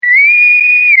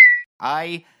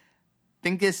I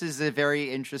think this is a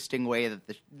very interesting way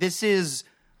that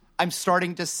I'm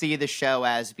starting to see the show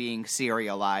as being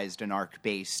serialized and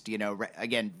arc-based,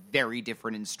 again, very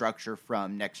different in structure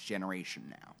from Next Generation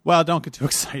now. Well, don't get too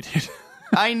excited.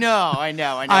 I know.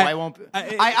 I won't.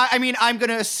 I mean, I'm going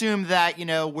to assume that,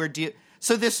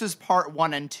 so this is part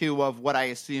 1 and 2 of what I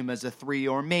assume is a 3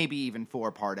 or maybe even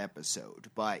 4-part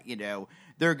episode. But,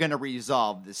 they're going to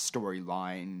resolve this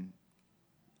storyline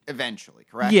eventually,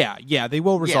 correct? Yeah, they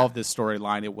will resolve this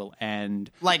storyline. It will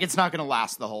end. Like, it's not going to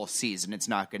last the whole season. It's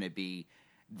not going to be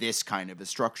this kind of a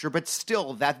structure. But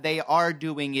still, that they are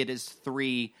doing it as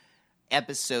 3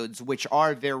 episodes, which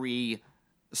are very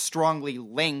strongly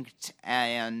linked,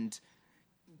 and,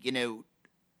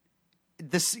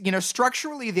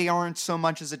 structurally they aren't so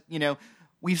much as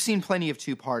we've seen plenty of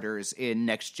 2-parters in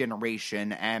Next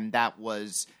Generation, and that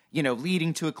was,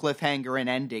 leading to a cliffhanger and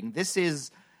ending. This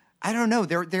is, I don't know,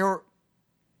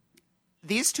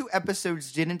 these 2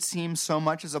 episodes didn't seem so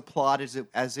much as a plot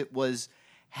as it was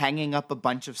hanging up a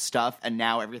bunch of stuff, and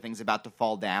now everything's about to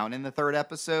fall down in the 3rd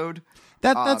episode.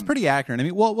 That's pretty accurate. I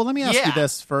mean, well, let me ask you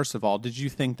this first of all. Did you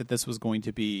think that this was going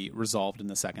to be resolved in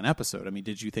the 2nd episode? I mean,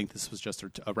 did you think this was just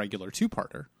a regular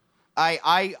 2-parter?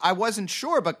 I wasn't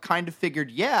sure, but kind of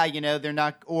figured, they're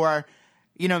not, or,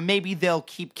 maybe they'll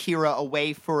keep Kira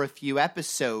away for a few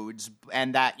episodes,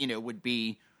 and that, would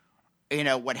be,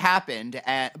 what happened,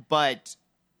 but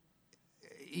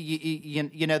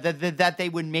that they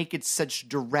would make it such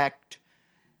direct,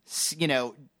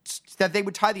 that they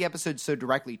would tie the episodes so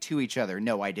directly to each other.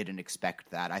 No, I didn't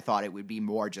expect that. I thought it would be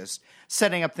more just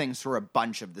setting up things for a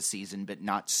bunch of the season, but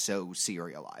not so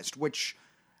serialized, which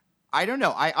I don't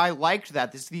know. I liked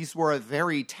that. These were a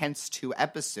very tense 2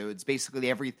 episodes. Basically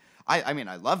I mean,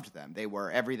 I loved them. They were,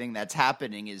 everything that's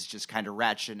happening is just kind of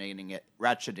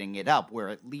ratcheting it up. Where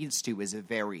it leads to is a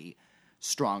very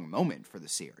strong moment for the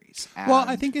series. Well,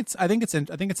 I think it's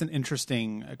an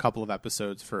interesting couple of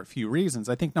episodes for a few reasons.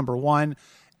 I think number one,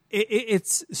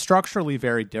 it's structurally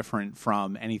very different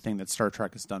from anything that Star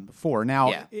Trek has done before.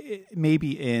 Now,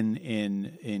 maybe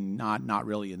in not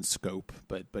really in scope,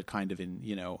 but kind of in,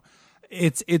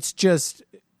 it's just,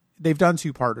 they've done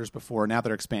 2-parters before. Now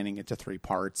they're expanding it to 3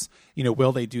 parts.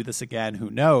 Will they do this again? Who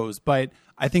knows? But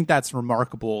I think that's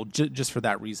remarkable just for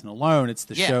that reason alone. It's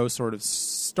the show sort of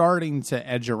starting to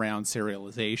edge around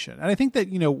serialization. And I think that,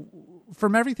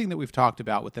 from everything that we've talked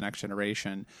about with the Next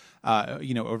Generation,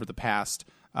 over the past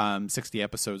 60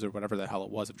 episodes or whatever the hell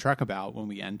it was of Trek About when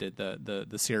we ended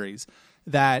the series,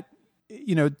 that,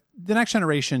 the Next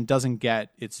Generation doesn't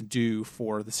get its due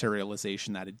for the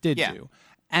serialization that it did do.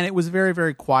 And it was very,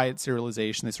 very quiet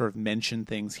serialization. They sort of mentioned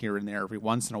things here and there every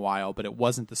once in a while, but it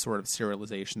wasn't the sort of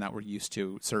serialization that we're used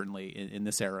to, certainly in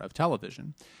this era of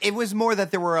television. It was more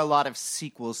that there were a lot of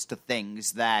sequels to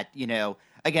things that,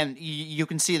 again, you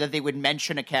can see that they would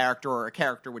mention a character or a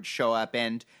character would show up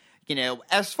and,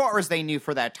 as far as they knew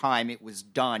for that time, it was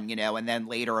done, and then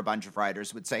later a bunch of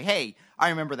writers would say, hey, I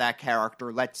remember that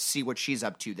character. Let's see what she's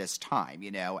up to this time,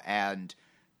 and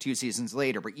 2 seasons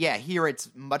later. But here it's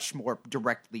much more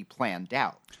directly planned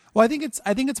out. Well, I think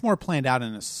it's more planned out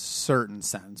in a certain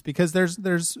sense, because there's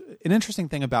an interesting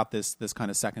thing about this kind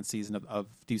of 2nd season of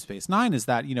Deep Space Nine is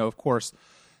that, of course,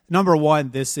 number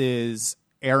one, this is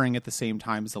airing at the same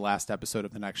time as the last episode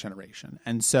of The Next Generation.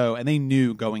 And they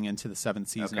knew going into the 7th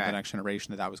season of The Next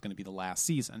Generation that was going to be the last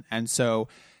season. And so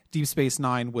Deep Space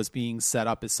Nine was being set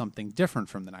up as something different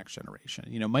from The Next Generation.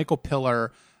 Michael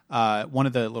Piller, one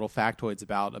of the little factoids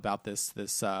about this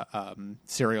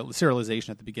serialization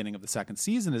at the beginning of the 2nd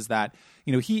season is that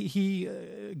he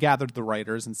gathered the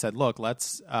writers and said, look,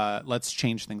 let's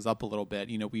change things up a little bit.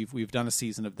 We've done a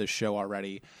season of this show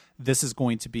already. This is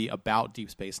going to be about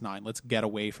Deep Space Nine. Let's get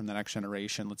away from The Next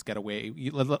Generation. Let's get away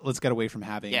from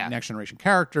having Next Generation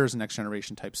characters and Next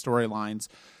Generation type storylines.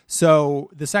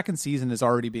 So the 2nd season is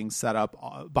already being set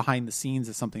up behind the scenes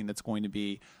as something that's going to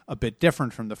be a bit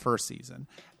different from the 1st season.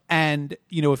 And,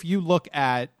 if you look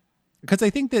at, because I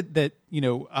think that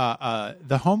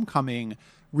the Homecoming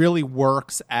really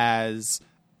works as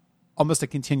almost a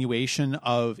continuation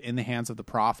of In the Hands of the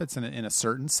Prophets in a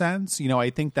certain sense. I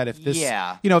think that if this,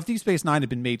 if Deep Space Nine had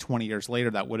been made 20 years later,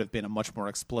 that would have been a much more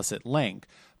explicit link.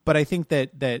 But I think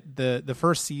that the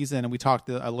 1st season, and we talked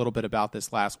a little bit about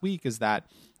this last week, is that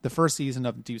the 1st season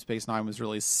of Deep Space Nine was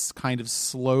really kind of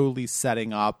slowly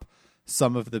setting up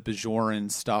some of the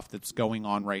Bajoran stuff that's going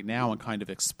on right now and kind of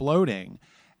exploding.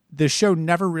 The show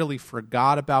never really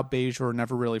forgot about Bajor,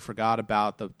 never really forgot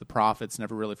about the prophets,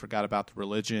 never really forgot about the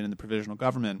religion and the provisional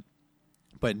government.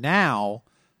 But now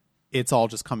it's all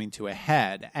just coming to a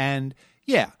head. And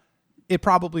it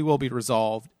probably will be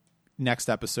resolved next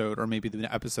episode or maybe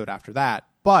the episode after that.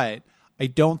 But I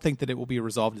don't think that it will be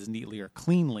resolved as neatly or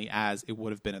cleanly as it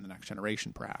would have been in the Next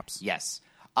Generation, perhaps. Yes.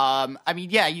 I mean,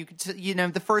 yeah,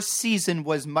 the first season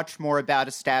was much more about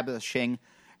establishing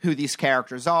who these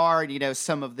characters are, and,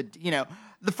 some of the,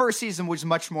 the first season was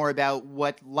much more about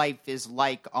what life is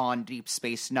like on Deep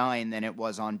Space Nine than it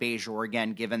was on Bajor,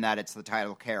 again, given that it's the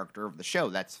title character of the show.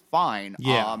 That's fine.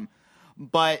 Yeah.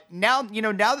 But now,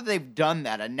 now that they've done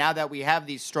that, and now that we have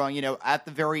these strong, at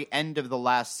the very end of the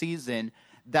last season,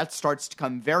 that starts to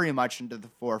come very much into the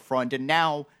forefront, and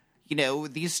now,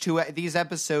 these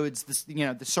episodes,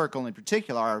 the Circle in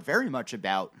particular, are very much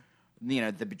about, the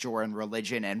Bajoran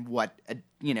religion and what,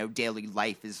 daily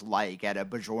life is like at a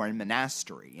Bajoran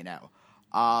monastery,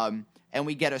 and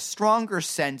we get a stronger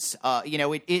sense,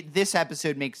 this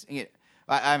episode makes,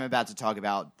 I'm about to talk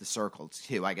about the Circle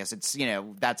too. I guess it's,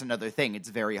 that's another thing. It's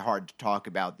very hard to talk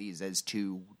about these as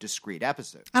two discrete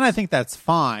episodes. And I think that's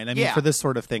fine. I mean, for this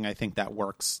sort of thing, I think that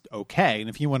works okay. And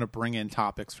if you want to bring in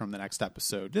topics from the next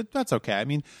episode, that's okay. I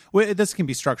mean, this can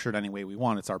be structured any way we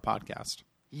want. It's our podcast.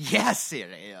 Yes, it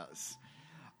is.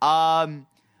 As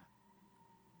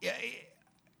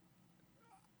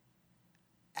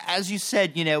you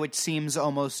said, it seems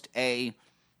almost this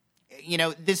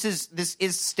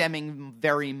is stemming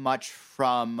very much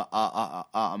from what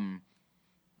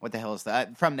the hell is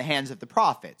that? From the hands of the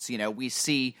prophets. We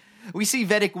see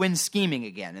Vedic Wind scheming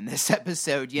again in this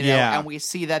episode, and we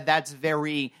see that that's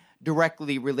very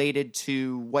directly related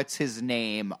to what's his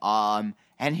name,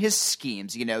 and his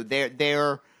schemes.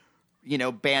 They're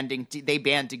banding. They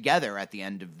band together at the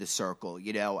end of the Circle.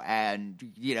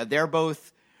 And they're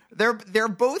both. They're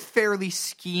both fairly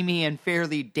schemy and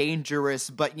fairly dangerous,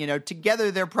 but together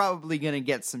they're probably going to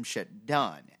get some shit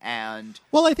done. And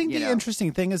well, I think the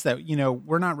interesting thing is that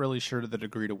we're not really sure to the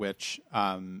degree to which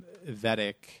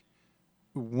Vedic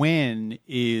Wynn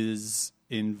is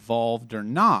involved or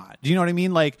not. Do you know what I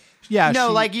mean? Like, yeah,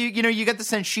 no, you get the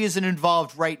sense she isn't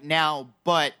involved right now,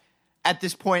 but at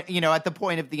this point, at the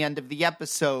point of the end of the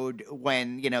episode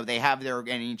when, they have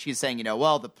and she's saying,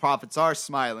 well, the prophets are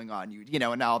smiling on you,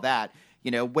 and all that,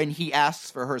 when he asks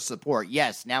for her support,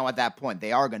 yes, now at that point,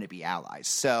 they are going to be allies.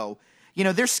 So,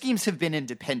 their schemes have been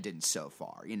independent so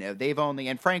far. They've only,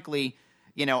 and frankly,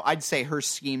 I'd say her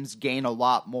schemes gain a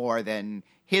lot more than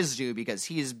his do because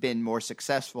he's been more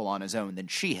successful on his own than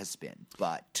she has been.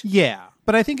 But yeah,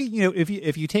 but I think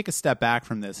if you take a step back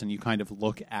from this and you kind of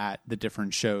look at the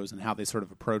different shows and how they sort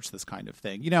of approach this kind of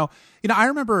thing, I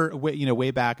remember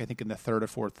way back I think in the third or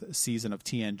fourth season of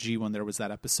TNG when there was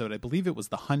that episode, I believe it was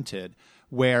The Hunted,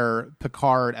 where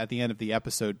Picard at the end of the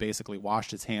episode basically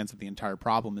washed his hands of the entire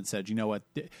problem and said, you know what,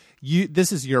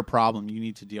 this is your problem, you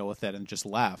need to deal with it, and just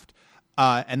left.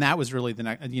 And that was really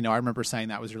I remember saying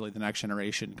that was really the Next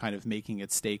Generation kind of making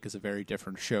its stake as a very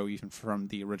different show, even from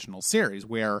the original series,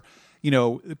 where,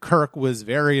 Kirk was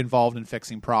very involved in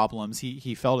fixing problems.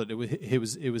 He felt it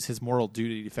was his moral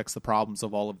duty to fix the problems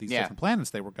of all of these different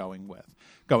planets they were going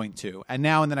to. And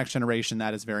now in the Next Generation,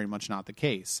 that is very much not the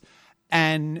case.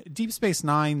 And Deep Space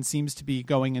Nine seems to be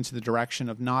going into the direction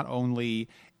of not only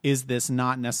is this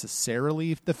not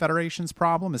necessarily the Federation's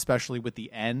problem, especially with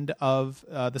the end of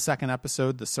the second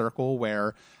episode, The Circle,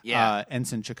 where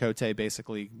Ensign Chakotay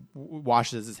basically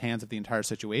washes his hands of the entire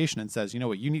situation and says, you know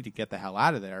what, you need to get the hell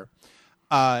out of there.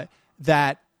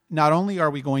 That not only are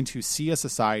we going to see a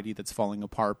society that's falling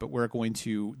apart, but we're going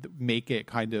to make it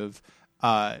kind of,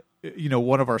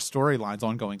 one of our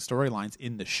ongoing storylines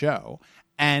in the show.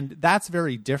 And that's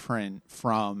very different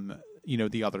from,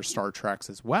 the other Star Treks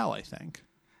as well, I think.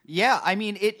 Yeah, I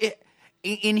mean,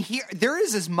 in here, there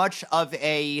is as much of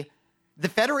the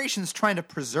Federation's trying to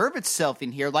preserve itself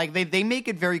in here. Like, they make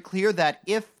it very clear that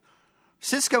if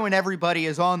Sisko and everybody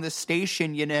is on this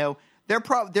station,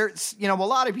 there's a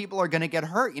lot of people are going to get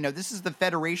hurt. This is the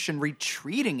Federation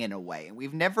retreating in a way. And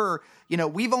we've never,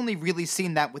 we've only really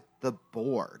seen that with the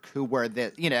Borg, who were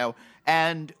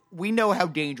and we know how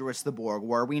dangerous the Borg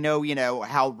were. We know,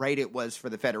 how right it was for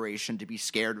the Federation to be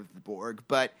scared of the Borg.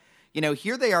 But,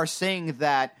 here they are saying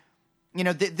that,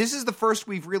 this is the first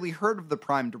we've really heard of the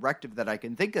Prime Directive that I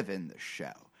can think of in this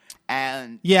show.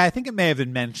 And yeah, I think it may have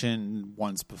been mentioned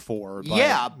once before.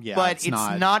 But but it's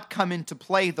not come into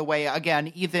play the way,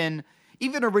 again, even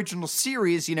original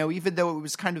series, even though it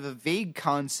was kind of a vague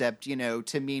concept,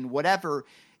 to mean whatever,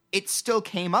 it still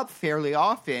came up fairly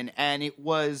often. And it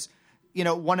was,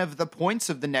 one of the points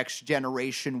of the Next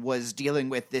Generation was dealing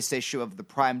with this issue of the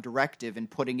Prime Directive and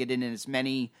putting it in as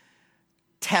many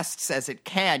tests as it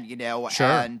can, Sure.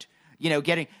 And,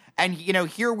 getting, and,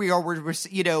 here we are, we're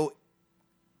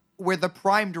where the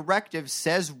Prime Directive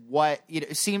says what,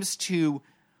 seems to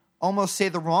almost say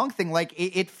the wrong thing. Like,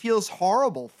 it feels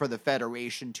horrible for the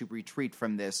Federation to retreat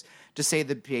from this, to say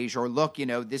that Bajor, look,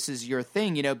 this is your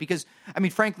thing, because, I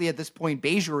mean, frankly, at this point,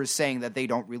 Bajor is saying that they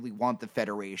don't really want the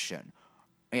Federation,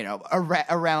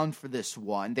 around for this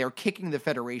one. They're kicking the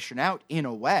Federation out in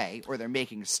a way, or they're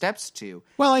making steps to.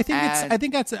 Well, I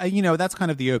think that's that's kind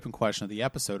of the open question of the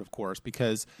episode, of course,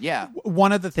 because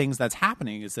one of the things that's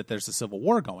happening is that there's a civil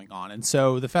war going on, and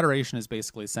so the Federation is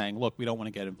basically saying, look, we don't want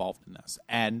to get involved in this,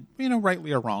 and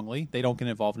rightly or wrongly, they don't get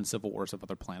involved in civil wars of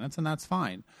other planets, and that's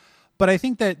fine. But I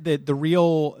think that the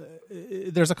real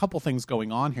there's a couple things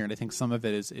going on here, and I think some of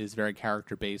it is very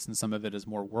character based, and some of it is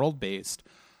more world based.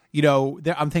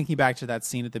 I'm thinking back to that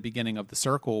scene at the beginning of The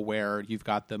Circle where you've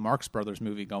got the Marx Brothers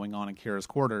movie going on in Kira's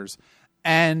quarters.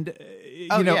 And,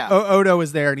 Odo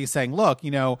is there and he's saying, look,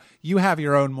 you have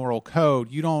your own moral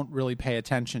code. You don't really pay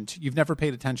attention to, you've never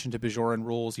paid attention to Bajoran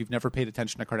rules. You've never paid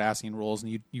attention to Cardassian rules,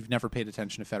 and you've never paid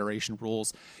attention to Federation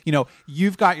rules.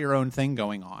 You've got your own thing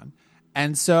going on.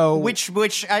 And so. Which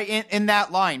in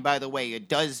that line, by the way, it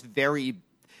does very.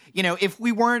 If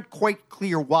we weren't quite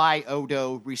clear why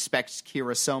Odo respects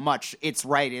Kira so much, it's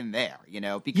right in there,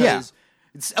 because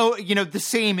it's, the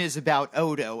same is about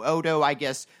Odo. Odo, I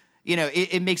guess,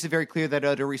 it makes it very clear that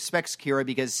Odo respects Kira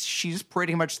because she's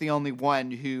pretty much the only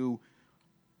one who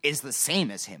is the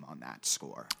same as him on that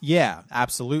score. Yeah,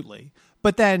 absolutely.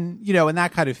 But then, and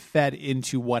that kind of fed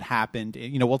into what happened.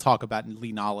 We'll talk about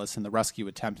Lee Nallis and the rescue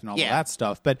attempt and all of that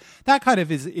stuff. But that kind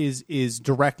of is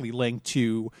directly linked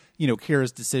to,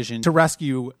 Kira's decision to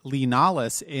rescue Lee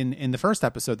Nallis in the first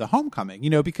episode, The Homecoming.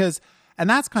 Because, and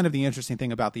that's kind of the interesting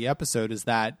thing about the episode is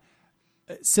that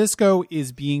Sisko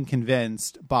is being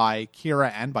convinced by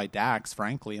Kira and by Dax,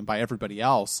 frankly, and by everybody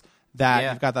else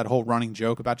that you've got that whole running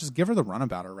joke about just give her the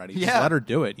runabout already. Just let her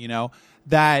do it,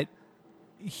 that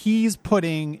he's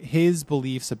putting his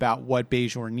beliefs about what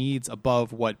Bajor needs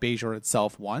above what Bajor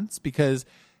itself wants, because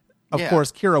of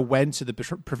course Kira went to the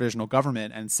provisional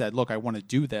government and said, look, I want to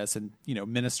do this, and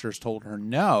ministers told her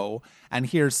no, and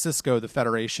here's Sisko, the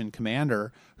Federation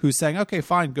commander, who's saying, okay,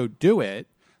 fine, go do it.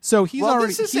 So he's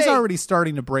already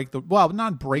starting to break the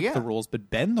rules, but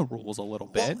bend the rules a little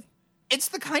bit. It's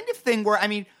the kind of thing where, I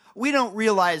mean, we don't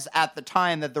realize at the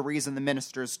time that the reason the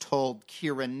ministers told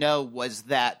Kira no was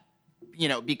that,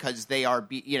 because they are,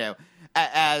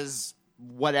 as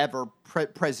whatever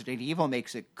President Evil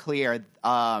makes it clear,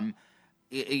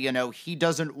 he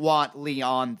doesn't want Lee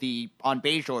on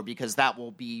Bajor because that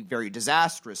will be very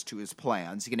disastrous to his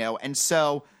plans, and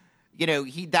so,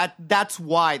 that's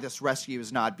why this rescue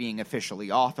is not being officially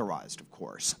authorized, of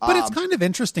course. But it's kind of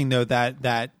interesting, though,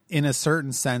 that in a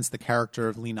certain sense, the character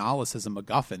of Lee Nallis is a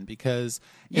MacGuffin, because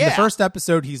in the first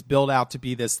episode, he's built out to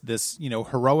be this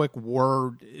heroic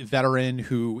war veteran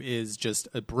who is just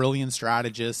a brilliant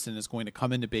strategist and is going to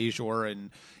come into Bajor and,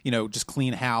 just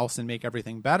clean house and make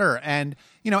everything better. And,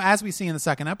 as we see in the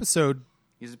second episode,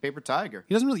 he's a paper tiger.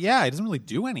 He doesn't really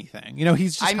do anything.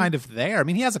 He's just kind of there. I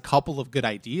mean, he has a couple of good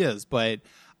ideas, but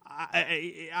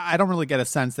I don't really get a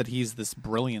sense that he's this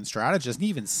brilliant strategist. And he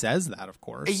even says that, of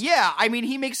course. Yeah, I mean,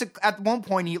 he makes it at one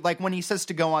point. When he says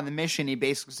to go on the mission, he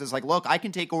basically says, look, I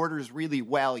can take orders really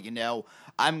well.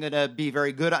 I'm gonna be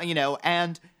very good.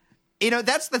 And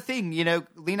that's the thing.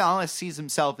 Lee Nallis sees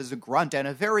himself as a grunt,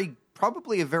 and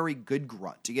probably a very good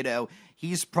grunt.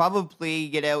 He's probably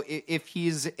if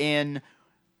he's in.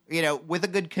 With a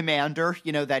good commander,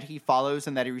 that he follows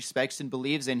and that he respects and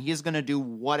believes in, he's going to do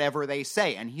whatever they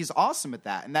say. And he's awesome at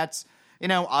that. And that's,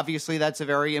 obviously that's a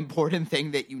very important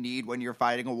thing that you need when you're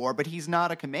fighting a war, but he's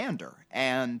not a commander.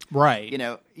 And, right.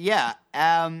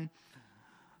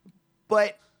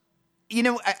 But,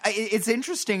 it's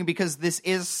interesting because this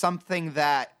is something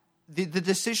that the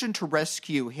decision to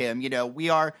rescue him,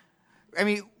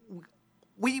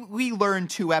 We learned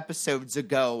 2 episodes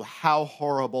ago how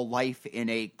horrible life in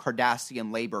a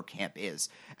Cardassian labor camp is.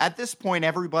 At this point,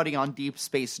 everybody on Deep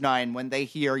Space Nine, when they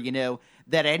hear,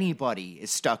 that anybody is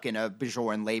stuck in a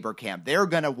Bajoran labor camp, they're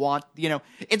going to want,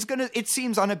 it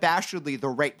seems unabashedly the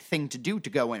right thing to do to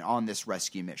go in on this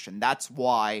rescue mission. That's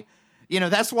why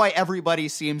everybody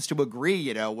seems to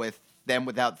agree, with them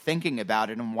without thinking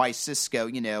about it, and why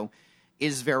Sisko,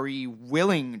 is very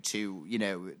willing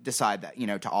to, decide that,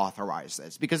 to authorize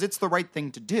this, because it's the right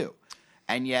thing to do.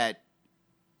 And yet,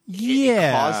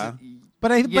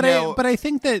 but I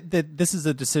think that this is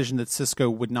a decision that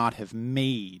Sisko would not have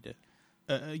made,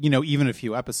 even a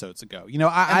few episodes ago. And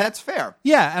that's fair.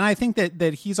 Yeah, and I think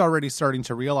that he's already starting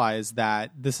to realize that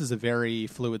this is a very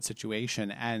fluid situation,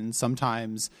 and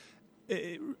sometimes,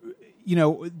 the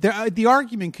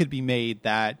argument could be made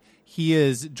that he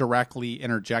is directly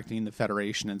interjecting the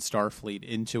Federation and Starfleet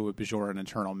into a Bajoran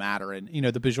internal matter. And,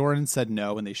 the Bajorans said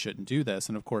no, and they shouldn't do this.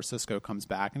 And, of course, Sisko comes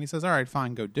back and he says, all right,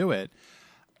 fine, go do it.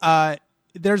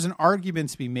 There's an argument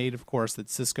to be made, of course, that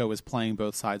Sisko is playing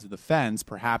both sides of the fence.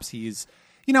 Perhaps he's,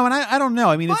 and I don't know.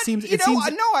 I mean, but, it seems...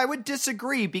 No, I would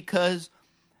disagree because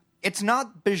it's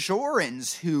not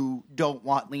Bajorans who don't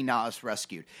want Lenalis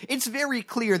rescued. It's very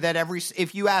clear that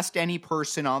if you asked any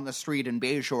person on the street in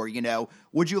Bajor,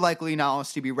 would you like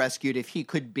Lenalis to be rescued if he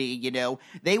could be,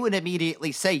 they would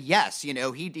immediately say yes.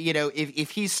 If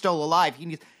he's still alive,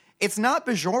 it's not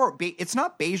Bajor. It's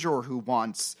not Bajor who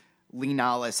wants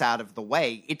Lenalis out of the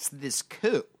way. It's this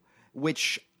coup,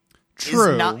 which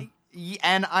True. is not.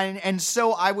 And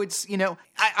so I would,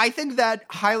 I think that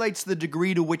highlights the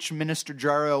degree to which Minister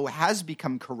Jaro has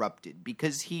become corrupted,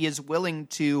 because he is willing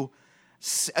to,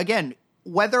 again,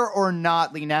 whether or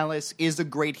not Lenalis is a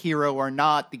great hero or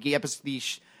not, the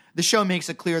show makes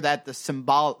it clear that the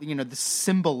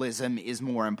symbolism is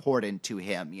more important to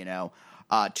him,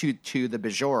 to the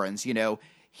Bajorans,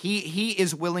 he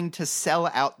is willing to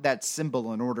sell out that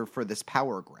symbol in order for this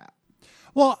power grab.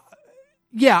 Well,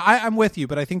 yeah, I'm with you,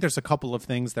 but I think there's a couple of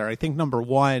things there. I think number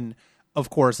one, of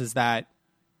course, is that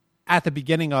at the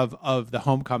beginning of the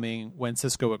Homecoming, when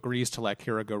Sisko agrees to let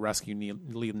Kira go rescue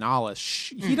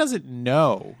Lenalis, he doesn't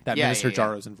know that Minister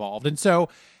Jaro's involved. And so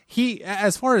he,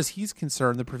 as far as he's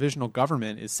concerned, the provisional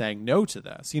government is saying no to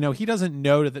this. He doesn't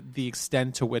know to the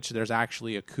extent to which there's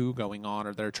actually a coup going on,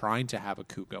 or they're trying to have a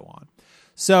coup go on.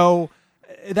 So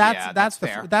that's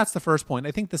the first point.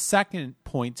 I think the second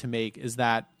point to make is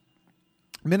that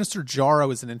Minister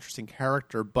Jaro is an interesting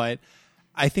character, but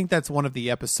I think that's one of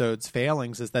the episode's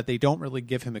failings, is that they don't really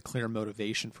give him a clear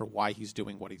motivation for why he's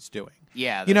doing what he's doing.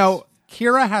 Yeah.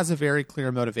 Kira has a very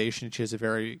clear motivation. She has a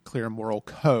very clear moral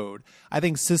code. I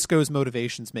think Sisko's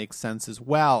motivations make sense as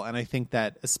well, and I think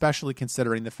that, especially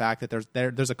considering the fact that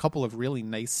there's a couple of really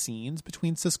nice scenes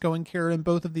between Sisko and Kira in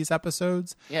both of these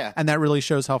episodes, and that really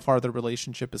shows how far the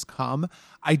relationship has come.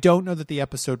 I don't know that the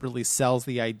episode really sells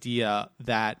the idea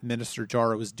that Minister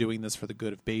Jaro is doing this for the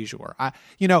good of Bajor.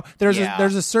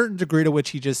 There's a certain degree to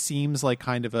which he just seems like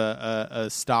kind of a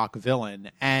stock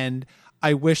villain, and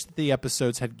I wish that the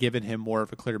episodes had given him more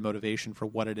of a clear motivation for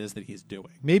what it is that he's doing.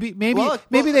 Maybe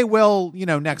they will,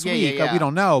 next week. We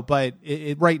don't know, but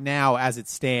right now, as it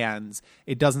stands,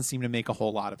 it doesn't seem to make a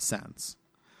whole lot of sense.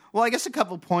 Well, I guess a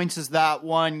couple points is that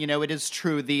one, it is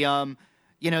true. This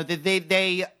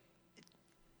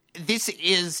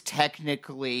is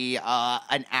technically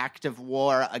an act of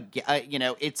war.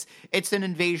 It's an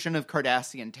invasion of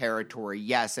Cardassian territory,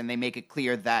 yes, and they make it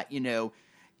clear that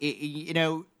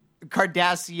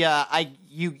Cardassia,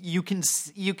 you can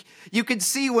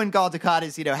see when Gul Dukat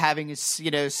is having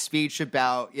his speech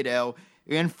about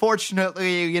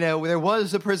unfortunately there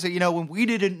was a person when we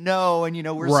didn't know, and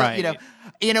we're right.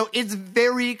 It's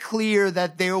very clear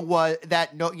that there was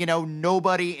that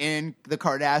nobody in the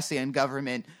Cardassian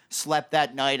government slept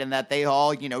that night, and that they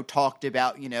all talked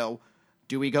about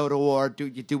do we go to war?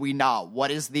 Do we not?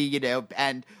 What is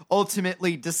and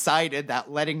ultimately decided that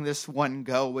letting this one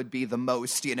go would be the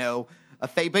most, a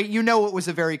fate. But it was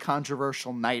a very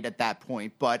controversial night at that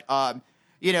point. But,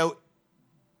 they,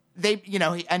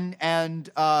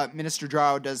 Minister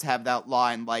Jaro does have that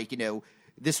line, like,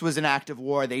 this was an act of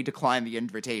war. They declined the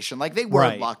invitation. Like, they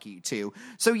were lucky, too.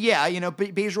 So, yeah,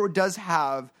 Bajor does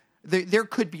have, there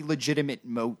could be legitimate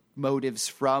motives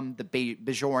from the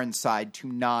Bajoran side to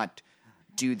not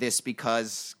do this,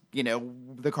 because the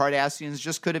Cardassians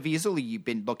just could have easily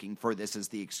been looking for this as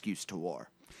the excuse to war.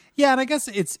 Yeah, and I guess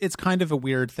it's kind of a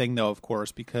weird thing, though, of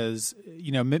course, because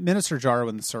Minister Jaro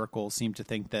and the Circle seem to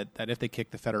think that if they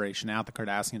kick the Federation out, the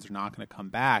Cardassians are not going to come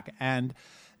back, and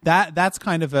that's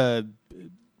kind of I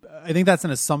think that's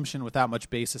an assumption without much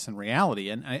basis in reality.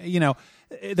 And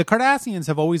the Cardassians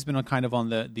have always been kind of on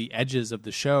the edges of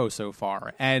the show so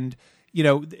far, and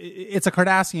it's a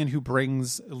Cardassian who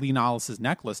brings Lenalis'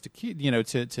 necklace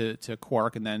to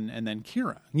Quark and then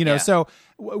Kira. So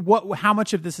how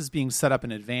much of this is being set up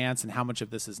in advance and how much of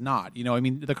this is not?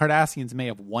 The Cardassians may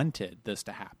have wanted this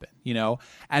to happen,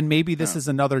 and maybe this is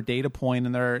another data point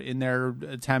in their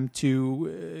attempt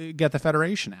to get the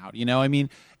Federation out.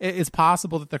 It's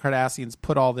possible that the Cardassians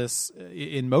put all this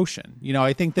in motion.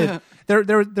 I think that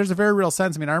there's a very real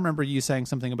sense. I remember you saying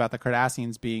something about the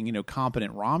Cardassians being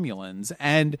competent Romulans.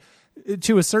 And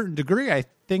to a certain degree, I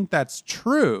think that's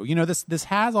true. This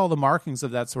has all the markings of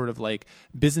that sort of like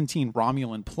Byzantine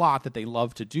Romulan plot that they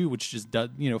love to do, which just does,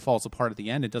 falls apart at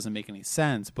the end. It doesn't make any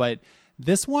sense. But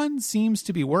this one seems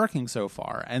to be working so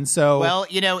far. And so, well,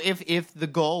 if the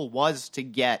goal was to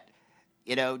get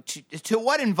to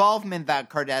what involvement that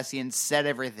Cardassians set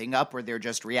everything up where they're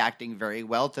just reacting very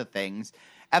well to things.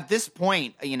 At this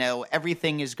point,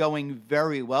 everything is going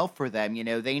very well for them.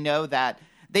 They know that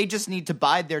they just need to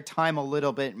bide their time a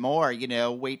little bit more,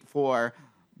 wait for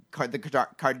the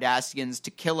Cardassians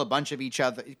to kill a bunch of each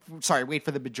other. Sorry, wait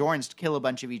for the Bajorans to kill a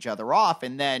bunch of each other off.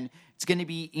 And then it's going to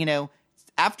be,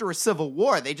 after a civil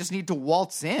war, they just need to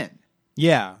waltz in.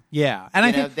 Yeah. And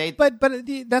I think, but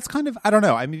that's kind of, I don't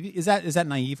know. I mean, is that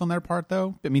naive on their part,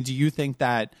 though? I mean, do you think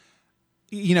that,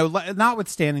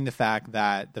 notwithstanding the fact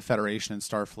that the Federation and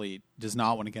Starfleet does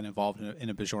not want to get involved in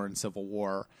a Bajoran civil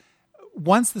war,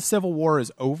 once the civil war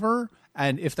is over,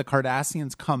 and if the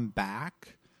Cardassians come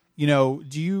back, do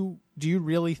you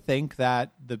really think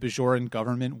that the Bajoran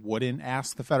government wouldn't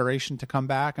ask the Federation to come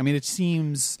back? I mean, it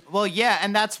seems... Well, yeah,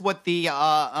 and that's what the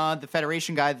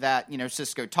Federation guy that,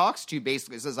 Sisko talks to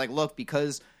basically says, like, look,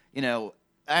 because,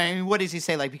 what does he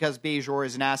say? Like, because Bajor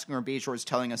isn't asking, or Bajor is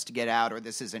telling us to get out, or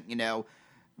this isn't,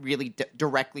 really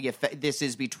directly this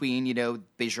is between,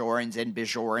 Bajorans and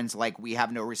Bajorans, like, we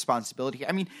have no responsibility.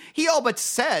 I mean, he all but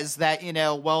says that,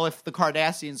 well, if the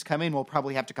Cardassians come in, we'll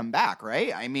probably have to come back,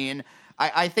 right? I mean,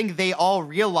 I think they all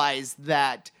realize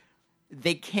that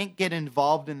they can't get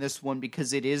involved in this one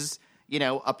because it is,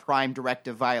 a prime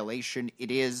directive violation. It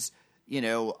is,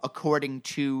 according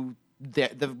to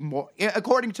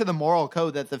according to the moral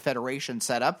code that the Federation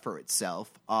set up for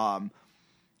itself.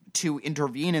 To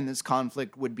intervene in this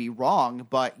conflict would be wrong,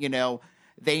 but,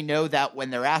 they know that when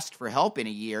they're asked for help in a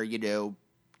year,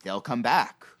 they'll come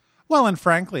back. Well, and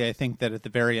frankly, I think that at the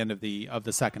very end of the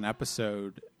second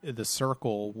episode, The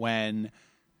Circle, when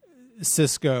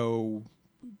Sisko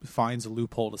finds a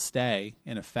loophole to stay,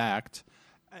 in effect,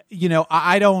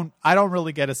 I don't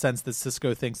really get a sense that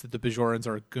Sisko thinks that the Bajorans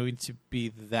are going to be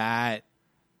that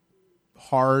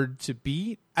hard to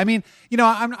beat. I mean,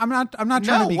 I'm not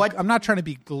trying to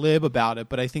be glib about it,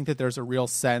 but I think that there's a real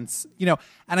sense, and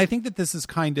I think that this is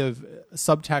kind of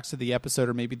subtext of the episode,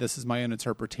 or maybe this is my own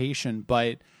interpretation,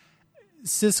 but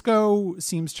Sisko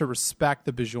seems to respect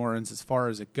the Bajorans as far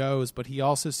as it goes, but he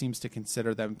also seems to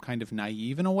consider them kind of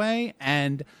naive in a way,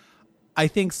 and I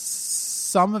think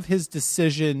some of his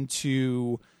decision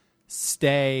to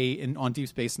stay on Deep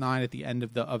Space Nine at the end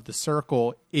of the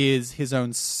Circle is his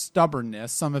own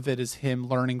stubbornness. Some of it is him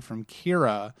learning from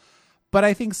Kira, but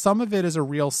I think some of it is a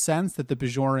real sense that the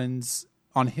Bajorans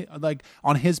on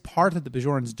his part, that the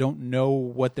Bajorans don't know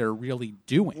what they're really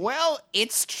doing. Well,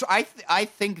 I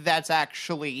think that's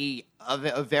actually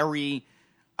a very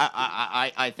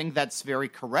I think that's very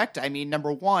correct. I mean,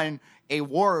 number one, a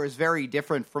war is very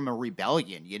different from a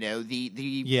rebellion. The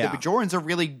Bajorans are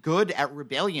really good at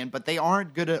rebellion, but they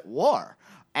aren't good at war.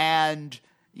 And,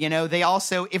 they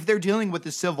also, if they're dealing with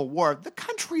the Civil War, the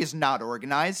country is not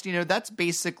organized. That's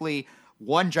basically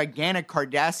one gigantic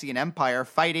Cardassian empire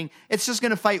fighting. It's just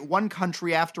going to fight one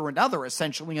country after another,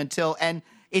 essentially, until, and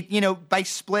it, by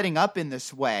splitting up in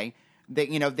this way,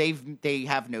 they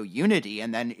have no unity,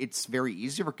 and then it's very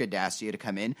easy for Cardassia to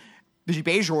come in.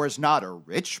 Bajor is not a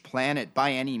rich planet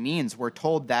by any means. We're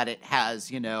told that it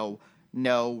has,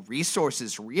 no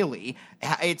resources, really.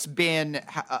 It's been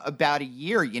about a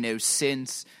year,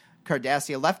 since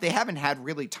Cardassia left. They haven't had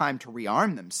really time to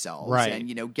rearm themselves, right,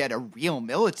 and, get a real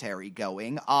military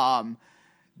going.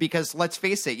 Because let's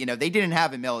face it, they didn't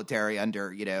have a military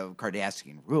under,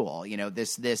 Cardassian rule.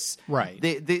 This right.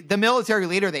 The military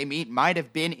leader they meet might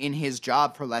have been in his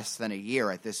job for less than a year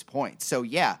at this point. So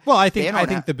yeah. Well, I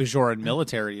think the Bajoran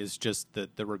military is just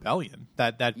the rebellion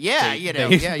that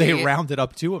they rounded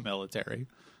up to a military.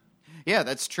 Yeah,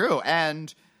 that's true.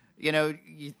 And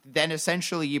then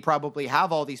essentially you probably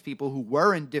have all these people who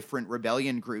were in different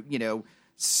rebellion group,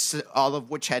 all of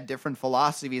which had different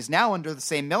philosophies, now under the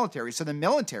same military. So the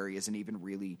military isn't even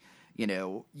really,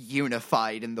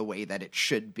 unified in the way that it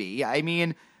should be. I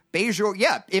mean, Bajor,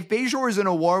 if Bajor is in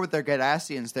a war with their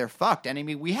Cardassians, they're fucked. And I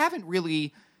mean,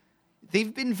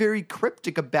 they've been very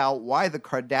cryptic about why the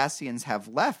Cardassians have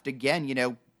left. Again,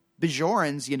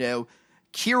 Bajorans,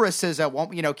 Kira says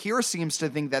Kira seems to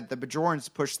think that the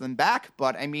Bajorans push them back.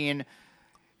 But I mean,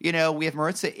 we have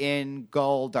Maritza in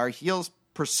Gul Darheel's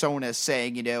persona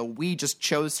saying, we just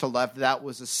chose to left. That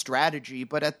was a strategy.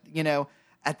 But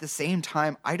at the same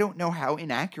time, I don't know how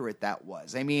inaccurate that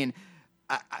was. I mean,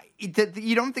 I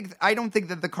don't think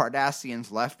that the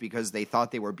Cardassians left because they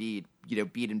thought they were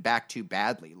beaten back too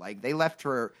badly. Like, they left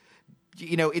for,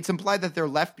 it's implied that they're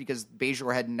left because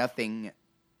Bajor had nothing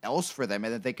else for them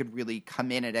and that they could really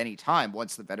come in at any time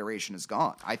once the Federation is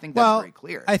gone. I think that's very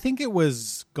clear. I think it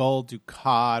was Gul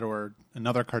Dukat or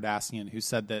another Cardassian who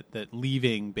said that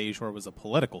leaving Bajor was a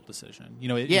political decision.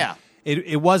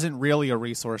 It wasn't really a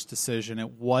resource decision.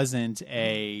 It wasn't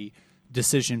a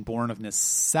decision born of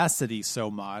necessity so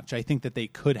much. I think that they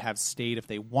could have stayed if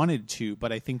they wanted to,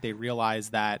 but I think they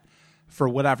realized that for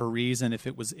whatever reason, if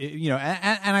it was, and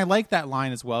I like that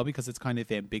line as well because it's kind of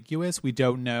ambiguous. We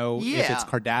don't know if it's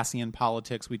Cardassian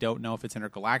politics. We don't know if it's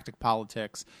intergalactic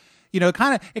politics.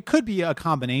 It could be a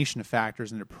combination of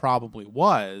factors, and it probably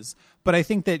was. But I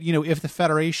think that, if the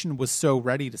Federation was so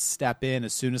ready to step in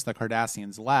as soon as the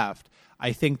Cardassians left,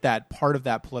 I think that part of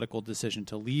that political decision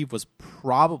to leave was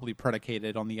probably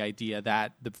predicated on the idea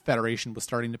that the Federation was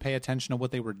starting to pay attention to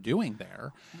what they were doing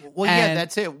there. Well,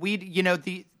 that's it.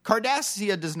 The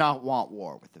Cardassia does not want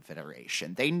war with the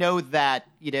Federation. They know that,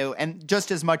 and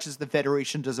just as much as the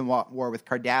Federation doesn't want war with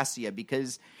Cardassia,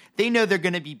 because they know they're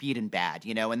going to be beaten bad,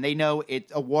 and they know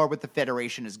a war with the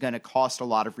Federation is going to cost a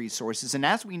lot of resources. And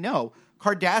as we know,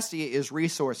 Cardassia is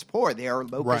resource poor. They are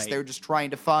locusts. Right. They're just trying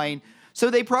to find. So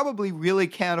they probably really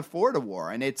can't afford a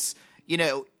war. And it's, you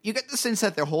get the sense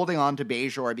that they're holding on to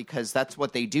Bajor because that's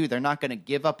what they do. They're not going to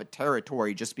give up a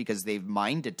territory just because they've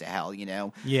mined it to hell,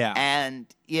 Yeah. And,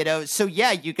 so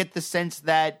you get the sense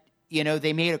that,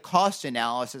 they made a cost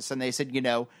analysis and they said,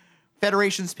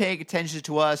 Federation's paying attention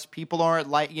to us. People aren't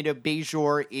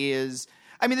Bajor is,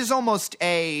 there's almost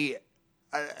I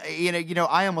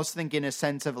almost think in a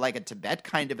sense of like a Tibet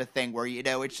kind of a thing where,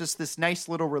 it's just this nice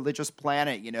little religious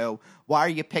planet, why are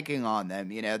you picking on them?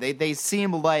 They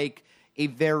seem like a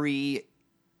very,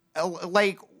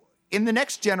 like in the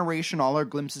Next Generation, all our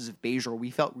glimpses of Bajor,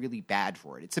 we felt really bad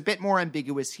for it. It's a bit more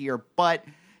ambiguous here, but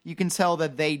you can tell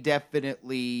that they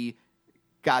definitely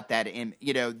got that,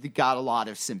 got a lot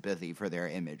of sympathy for their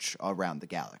image around the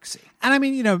galaxy. And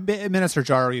Minister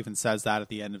Jaro even says that at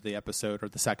the end of the episode or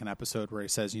the second episode where he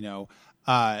says,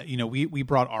 we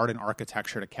brought art and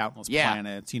architecture to countless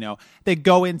planets. They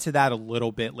go into that a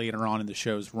little bit later on in the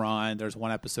show's run. There's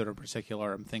one episode in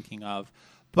particular I'm thinking of.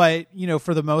 But,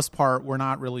 for the most part, we're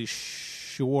not really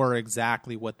sure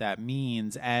exactly what that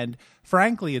means. And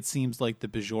frankly, it seems like the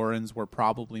Bajorans were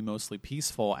probably mostly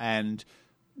peaceful and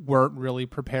weren't really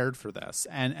prepared for this,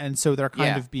 and so they're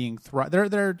kind of being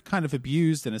they're kind of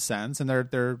abused in a sense, and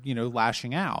they're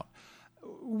lashing out,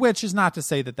 which is not to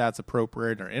say that that's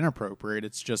appropriate or inappropriate.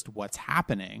 It's just what's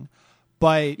happening.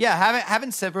 But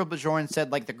haven't several Bajorans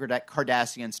said like the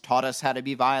Cardassians taught us how to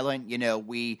be violent?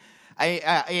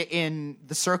 In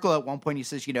the Circle at one point he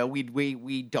says,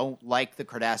 we don't like the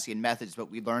Cardassian methods, but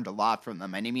we learned a lot from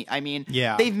them. And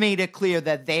they've made it clear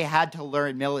that they had to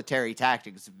learn military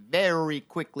tactics very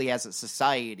quickly as a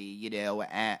society,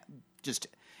 just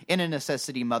in a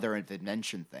necessity mother of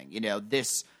invention thing.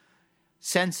 This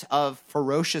sense of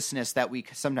ferociousness that we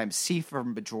sometimes see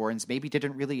from Bajorans maybe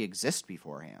didn't really exist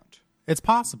beforehand. It's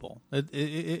possible.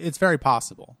 It's very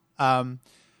possible.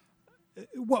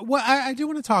 What I do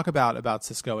want to talk about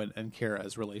Sisko and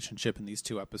Kira's relationship in these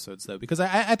two episodes, though, because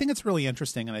I think it's really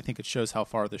interesting, and I think it shows how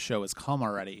far the show has come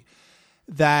already.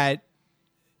 That,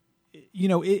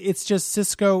 it's just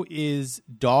Sisko is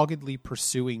doggedly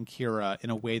pursuing Kira in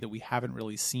a way that we haven't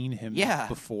really seen him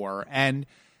before. And,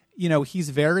 he's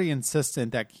very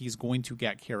insistent that he's going to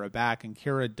get Kira back, and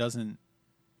Kira doesn't.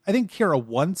 I think Kira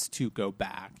wants to go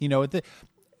back.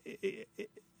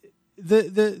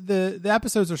 The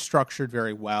episodes are structured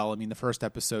very well. The first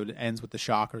episode ends with the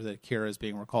shocker that Kira is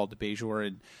being recalled to Bajor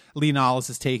and Lee Nallas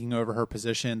is taking over her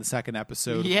position. The second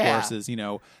episode, of course, is,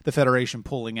 the Federation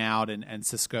pulling out and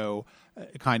Sisko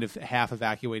kind of half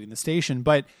evacuating the station.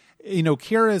 But,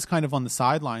 Kira is kind of on the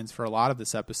sidelines for a lot of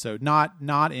this episode, not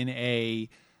in a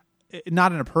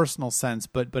personal sense,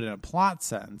 but in a plot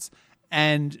sense.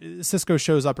 And Sisko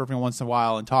shows up every once in a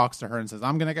while and talks to her and says,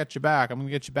 I'm going to get you back. I'm going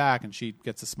to get you back. And she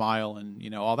gets a smile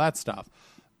and, all that stuff.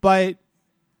 But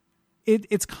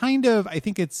it's kind of, I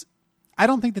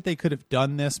don't think that they could have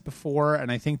done this before.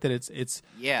 And I think that it's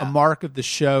a mark of the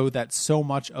show that so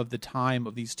much of the time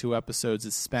of these two episodes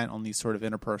is spent on these sort of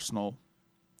interpersonal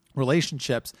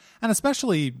relationships. And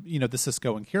especially, the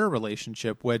Sisko and Kira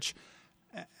relationship, which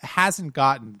hasn't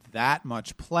gotten that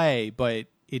much play, but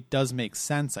it does make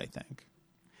sense, I think.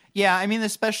 Yeah,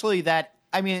 especially that,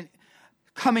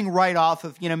 coming right off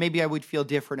of, maybe I would feel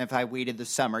different if I waited the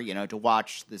summer, to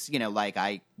watch this, like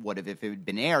I would have if it had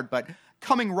been aired, but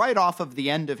coming right off of the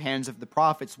end of Hands of the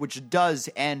Prophets, which does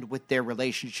end with their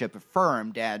relationship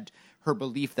affirmed and her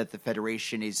belief that the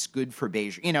Federation is good for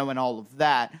Bajor, and all of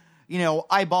that,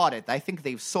 I bought it. I think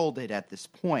they've sold it at this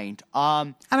point.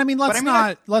 And I mean,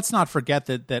 let's not forget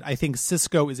that I think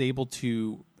Sisko is able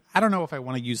to, I don't know if I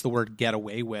want to use the word get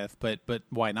away with, but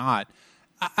why not?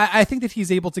 I think that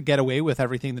he's able to get away with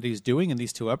everything that he's doing in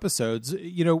these 2 episodes,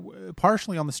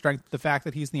 partially on the strength of the fact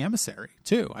that he's the emissary,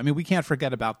 too. I mean, we can't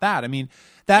forget about that. I mean,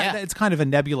 it's kind of a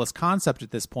nebulous concept at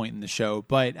this point in the show,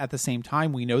 but at the same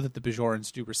time, we know that the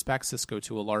Bajorans do respect Sisko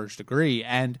to a large degree,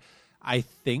 and I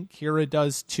think Kira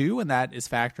does, too, and that is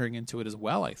factoring into it as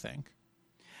well, I think.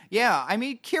 Yeah, I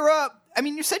mean,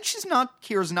 you said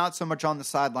Kira's not so much on the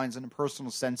sidelines in a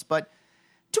personal sense, but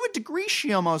to a degree,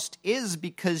 she almost is,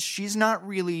 because she's not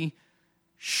really.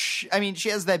 She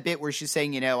has that bit where she's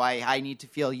saying, I need to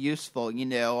feel useful,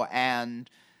 and,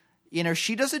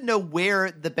 she doesn't know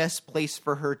where the best place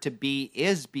for her to be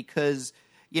is, because,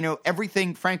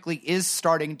 everything, frankly, is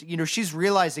starting to, she's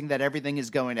realizing that everything is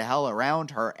going to hell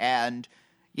around her, and,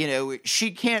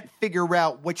 she can't figure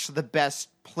out which the best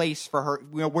place for her,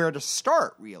 where to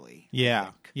start, really.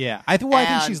 Yeah. Yeah, I think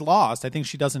she's lost. I think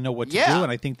she doesn't know what to do,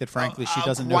 and I think that, frankly, she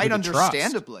doesn't know who to trust. Quite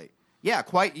understandably. Yeah,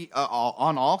 quite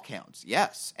on all counts,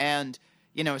 yes. And,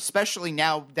 especially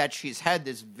now that she's had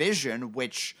this vision,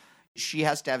 which she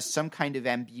has to have some kind of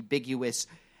ambiguous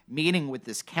meeting with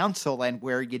this council, and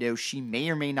where, she may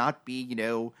or may not be,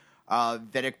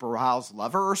 Vedic Baral's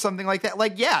lover or something like that.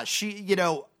 Like, yeah, she,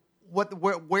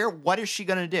 what is she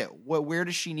going to do? Where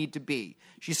does she need to be?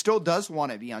 She still does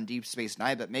want to be on Deep Space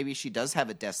Nine, but maybe she does have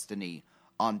a destiny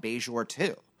on Bajor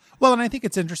too. Well, and I think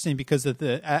it's interesting because at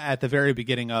the very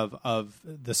beginning of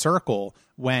the Circle,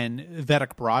 when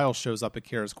Vedic Baral shows up at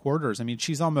Kira's quarters, I mean,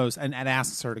 she's almost and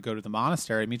asks her to go to the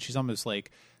monastery. I mean, she's almost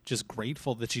like just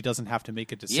grateful that she doesn't have to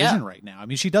make a decision right now. I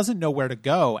mean, she doesn't know where to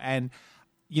go, and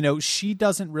she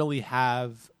doesn't really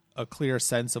have a clear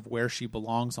sense of where she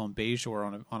belongs on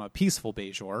Bajor, on a peaceful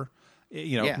Bajor.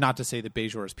 Not to say that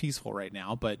Bajor is peaceful right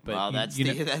now, but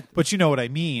but you know what I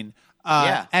mean.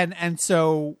 And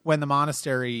so when the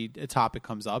monastery topic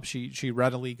comes up, she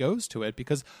readily goes to it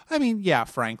because, I mean,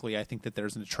 frankly, I think that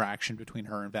there's an attraction between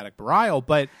her and Vedic Baral,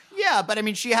 but I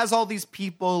mean, she has all these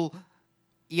people,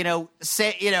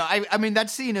 I mean, that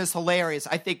scene is hilarious.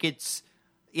 I think it's,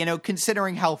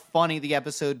 considering how funny the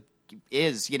episode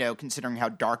is, considering how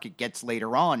dark it gets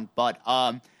later on, but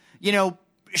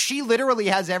she literally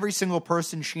has every single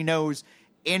person she knows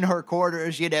in her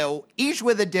quarters, each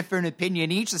with a different opinion,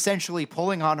 each essentially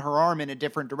pulling on her arm in a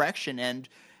different direction. And,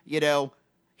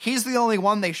 he's the only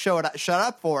one they shut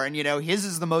up for. And, his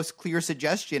is the most clear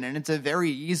suggestion, and it's a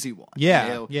very easy one.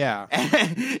 Yeah.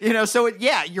 And, so,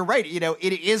 you're right.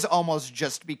 It is almost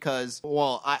just because,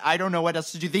 well, I don't know what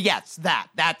else to do. Yes,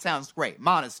 that sounds great.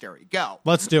 Monastery, go.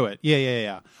 Let's do it.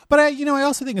 Yeah. But, I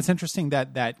also think it's interesting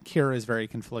that Kira is very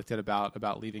conflicted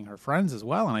about leaving her friends as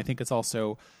well. And I think it's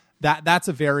also that's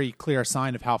a very clear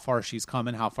sign of how far she's come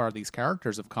and how far these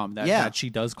characters have come. That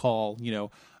she does call,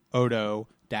 Odo,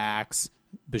 Dax,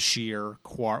 Bashir,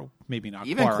 Quark, maybe not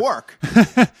even Quark,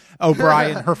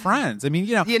 O'Brien, her friends. I mean,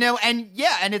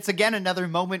 and it's again another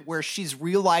moment where she's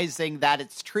realizing that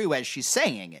it's true as she's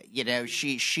saying it.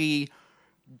 She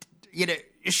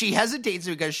hesitates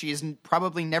because she's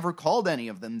probably never called any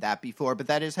of them that before, but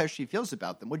that is how she feels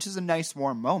about them, which is a nice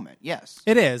warm moment. Yes,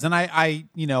 it is, and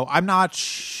I'm not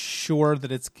sure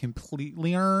that it's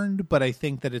completely earned, but I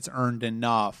think that it's earned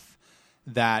enough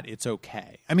that it's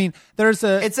okay. I mean,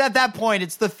 it's at that point,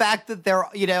 it's the fact that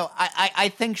I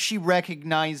think she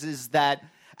recognizes that,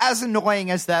 as annoying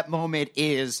as that moment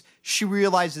is, she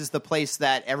realizes the place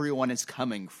that everyone is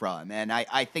coming from. And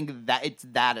I think that it's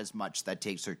that as much that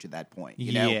takes her to that point,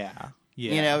 Yeah.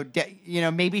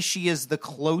 Maybe she is the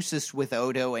closest with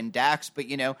Odo and Dax, but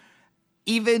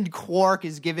even Quark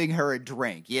is giving her a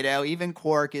drink, even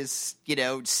Quark is,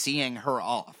 seeing her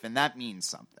off, and that means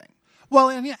something. Well,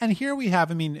 and here we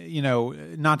have, I mean,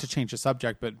 not to change the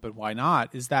subject, but why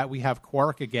not, is that we have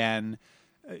Quark again,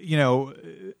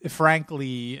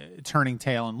 frankly, turning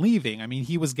tail and leaving. I mean,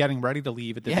 he was getting ready to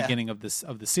leave at the beginning of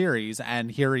the series,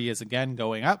 and here he is again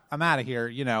going, I'm out of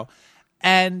here,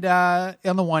 And on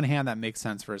the one hand, that makes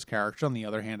sense for his character. On the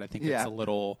other hand, I think it's a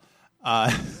little,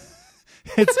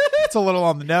 it's a little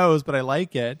on the nose, but I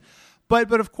like it.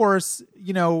 But of course,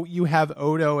 you have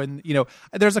Odo, and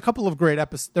there's a couple of great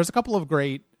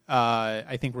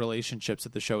I think relationships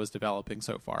that the show is developing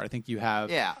so far. I think you have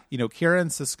Kira and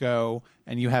Sisko,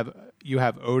 and you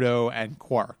have Odo and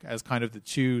Quark as kind of the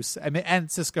two, and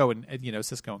Sisko and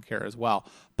Sisko and Kira as well.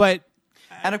 But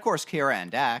and of course Kira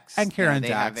and Dax. And Kira and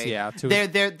Dax,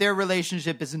 their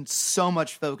relationship isn't so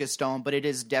much focused on, but it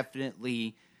is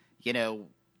definitely,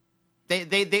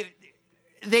 they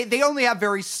they only have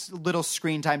very little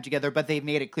screen time together, but they've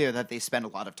made it clear that they spend a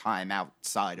lot of time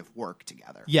outside of work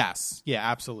together. Yes. Yeah,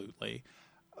 absolutely.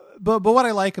 But what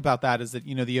I like about that is that,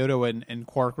 the Odo and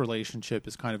Quark relationship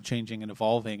is kind of changing and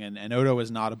evolving, and Odo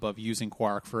is not above using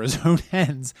Quark for his own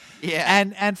ends. Yeah.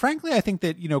 And frankly, I think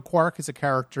that, Quark is a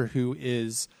character who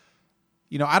is,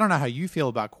 I don't know how you feel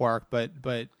about Quark, but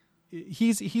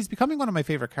he's becoming one of my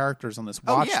favorite characters on this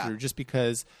watch through, just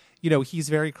because, he's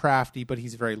very crafty, but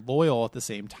he's very loyal at the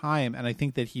same time. And I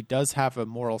think that he does have a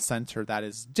moral center that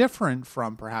is different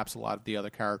from perhaps a lot of the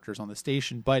other characters on the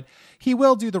station, but he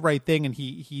will do the right thing. And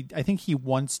I think he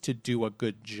wants to do a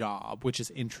good job, which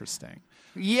is interesting.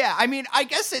 Yeah. I mean, I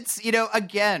guess it's,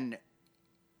 again,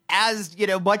 as,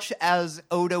 much as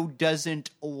Odo doesn't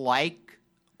like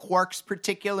Quark's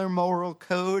particular moral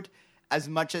code, as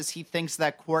much as he thinks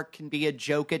that Quark can be a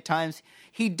joke at times,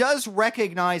 he does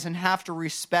recognize and have to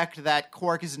respect that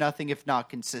Quark is nothing if not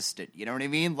consistent. You know what I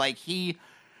mean? Like, he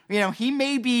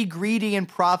may be greedy and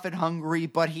profit hungry,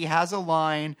 but he has a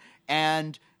line,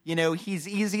 and, he's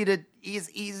easy to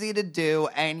do,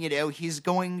 and,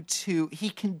 he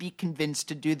can be convinced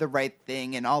to do the right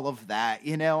thing and all of that,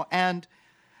 and,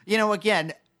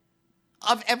 again,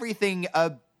 of everything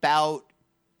about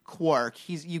Quark,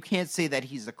 you can't say that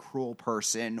he's a cruel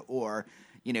person or,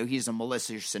 he's a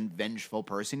malicious and vengeful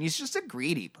person. He's just a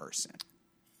greedy person.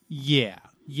 Yeah.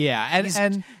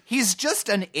 And he's just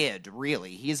an id,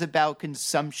 really. He's about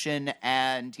consumption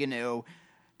and,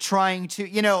 trying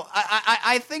to,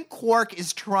 I think Quark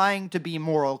is trying to be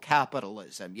moral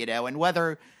capitalism, and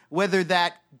whether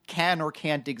that can or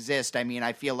can't exist, I mean,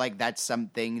 I feel like that's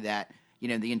something that,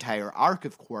 the entire arc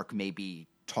of Quark may be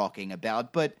talking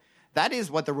about, but that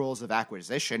is what the rules of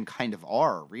acquisition kind of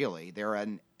are, really. They're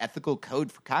an ethical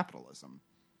code for capitalism.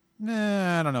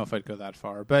 I don't know if I'd go that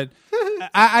far, but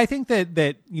I think that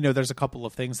there's a couple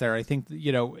of things there. I think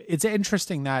it's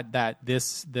interesting that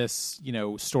this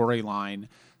storyline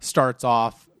starts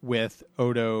off with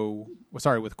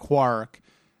with Quark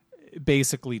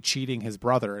basically cheating his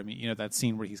brother. I mean, that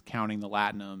scene where he's counting the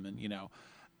latinum,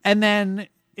 and then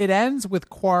it ends with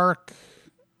Quark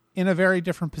in a very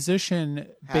different position,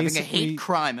 having a hate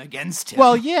crime against him.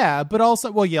 Well, yeah, but also,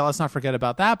 let's not forget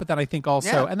about that. But then I think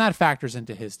also, and that factors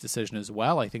into his decision as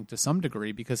well, I think, to some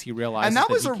degree, because he realizes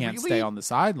that he can't stay on the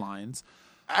sidelines.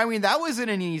 I mean, that wasn't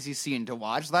an easy scene to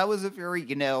watch. That was a very,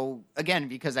 again,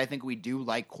 because I think we do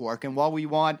like Quark, and while we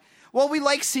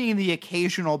like seeing the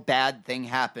occasional bad thing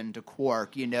happen to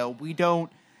Quark,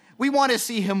 we want to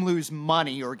see him lose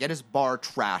money or get his bar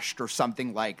trashed or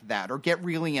something like that, or get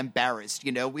really embarrassed.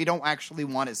 We don't actually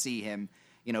want to see him,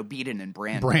 beaten and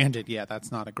branded. Branded, yeah,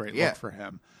 that's not a great look for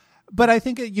him. But I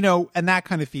think, and that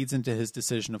kind of feeds into his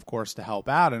decision, of course, to help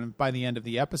out. And by the end of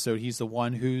the episode, he's the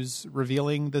one who's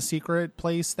revealing the secret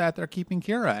place that they're keeping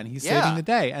Kira, and he's saving the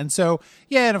day. And so,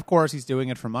 and of course, he's doing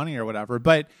it for money or whatever.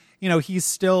 But, he's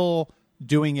still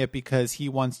doing it because he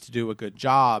wants to do a good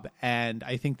job. And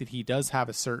I think that he does have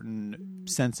a certain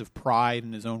sense of pride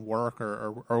in his own work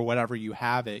or whatever you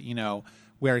have it,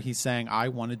 where he's saying, I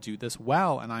want to do this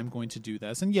well, and I'm going to do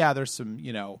this. And there's some,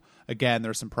 again,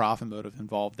 there's some profit motive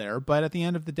involved there. But at the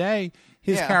end of the day,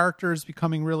 his character is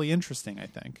becoming really interesting, I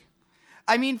think.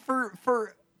 I mean,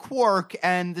 for Quark,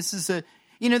 and this is a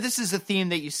theme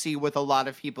that you see with a lot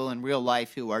of people in real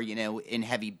life who are, in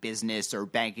heavy business or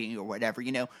banking or whatever,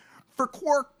 For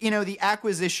Quark, the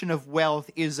acquisition of wealth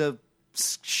is a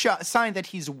sign that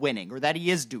he's winning or that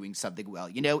he is doing something well.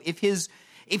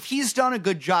 If he's done a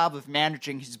good job of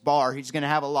managing his bar, he's going to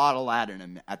have a lot of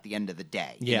latinum at the end of the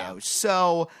day.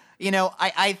 So,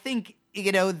 I think,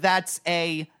 that's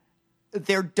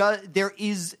there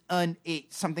is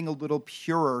something a little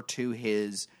purer to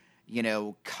his,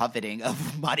 coveting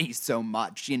of money so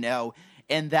much,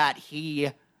 and that he...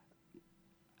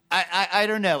 I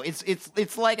don't know.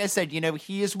 It's like I said,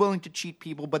 he is willing to cheat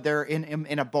people, but they're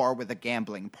in a bar with a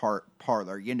gambling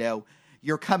parlor.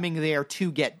 You're coming there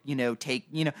to get,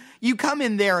 you come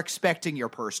in there expecting your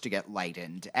purse to get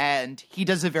lightened, and he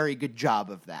does a very good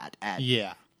job of that at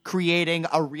creating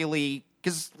a really,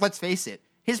 because let's face it,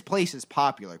 his place is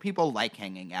popular. People like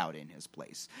hanging out in his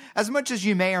place. As much as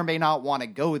you may or may not want to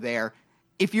go there,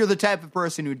 if you're the type of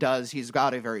person who does, he's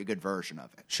got a very good version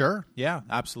of it. Sure. Yeah,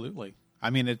 absolutely. I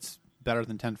mean, it's better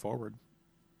than 10 Forward.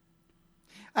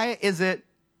 Is it?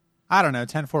 I don't know.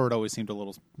 10 Forward always seemed a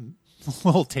little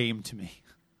tame to me.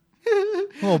 A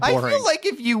little boring. I feel like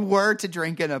if you were to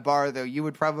drink in a bar, though, you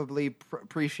would probably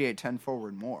appreciate 10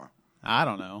 Forward more. I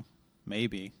don't know.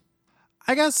 Maybe.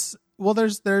 I guess,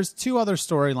 there's two other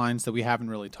storylines that we haven't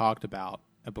really talked about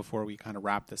before we kind of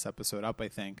wrap this episode up, I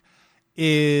think,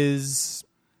 is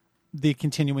the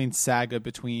continuing saga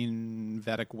between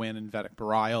Vedic Wynn and Vedic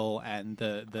Bareil and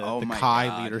the Kai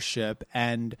God. leadership.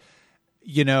 And,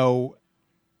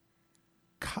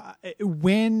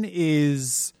 Wynn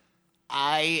is...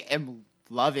 I am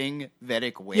loving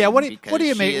Vedic Wynn. Yeah, what do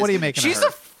you make of She's her?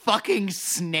 a fucking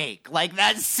snake. Like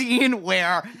that scene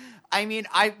where...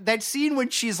 that scene when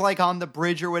she's like on the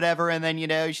bridge or whatever, and then,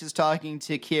 she's talking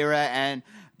to Kira and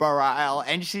Bareil,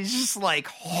 and she's just like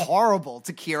horrible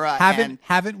to Kira.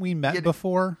 Haven't we met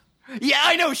before? Yeah,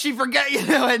 I know. She forget,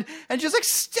 and just like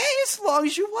stay as long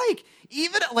as you like.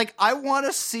 Even like I want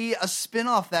to see a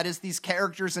spinoff that is these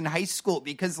characters in high school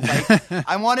because like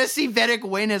I want to see Vedic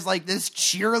Wynn as like this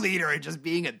cheerleader and just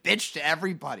being a bitch to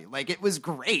everybody. Like it was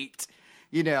great,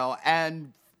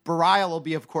 and Bareil will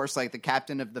be, of course, like the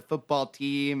captain of the football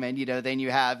team, and then you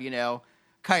have,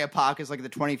 Kaya Pak is like the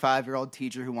 25-year-old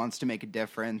teacher who wants to make a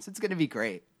difference. It's going to be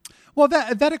great. Well,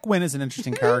 Vedic Wynn is an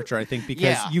interesting character, I think,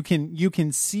 because you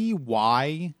can see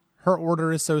why her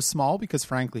order is so small. Because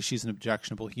frankly, she's an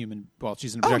objectionable human. Well,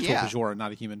 she's an objectionable Bajor,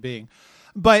 not a human being.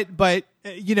 But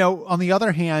on the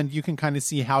other hand, you can kind of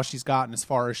see how she's gotten as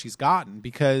far as she's gotten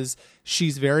because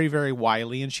she's very, very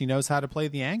wily and she knows how to play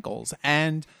the ankles.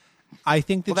 And I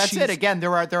think that that's it. Again,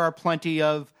 there are plenty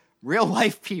of real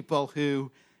life people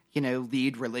who,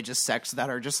 lead religious sects that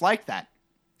are just like that.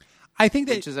 I think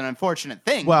that, which is an unfortunate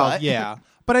thing. Well, but. Yeah,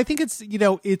 but I think it's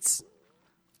it's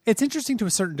interesting to a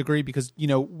certain degree because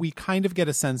we kind of get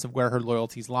a sense of where her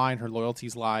loyalties lie, and her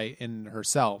loyalties lie in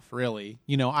herself. Really,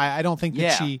 I don't think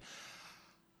that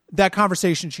that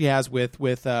conversation she has with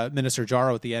Minister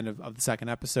Jaro at the end of the second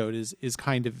episode is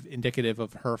kind of indicative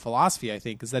of her philosophy. I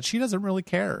think is that she doesn't really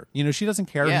care. She doesn't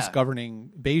care who's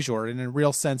governing Bajor. And in a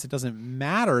real sense, it doesn't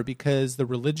matter because the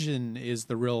religion is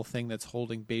the real thing that's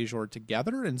holding Bajor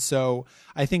together. And so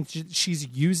I think she's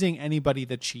using anybody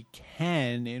that she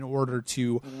can in order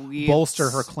to bolster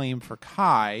her claim for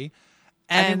Kai.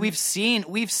 And we've seen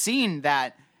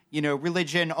that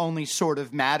religion only sort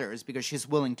of matters because she's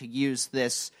willing to use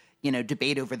this.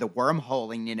 Debate over the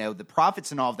wormhole and, the prophets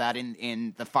and all of that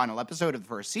in the final episode of the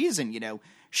first season,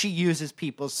 she uses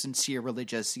people's sincere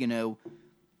religious,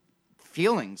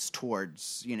 feelings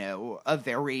towards, a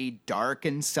very dark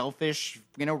and selfish,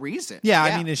 reason. Yeah,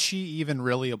 I mean, is she even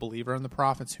really a believer in the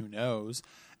prophets? Who knows?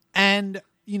 And,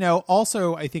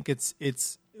 also I think it's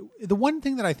the one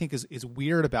thing that I think is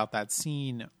weird about that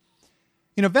scene.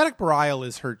 Vedic Bareil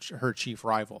is her chief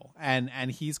rival,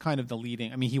 and he's kind of the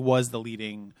leading. I mean, he was the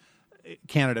leading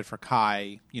candidate for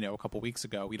Kai, a couple weeks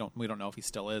ago. We don't know if he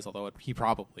still is, although he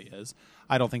probably is.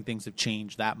 I don't think things have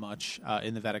changed that much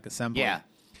in the Vedic Assembly. Yeah,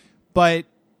 but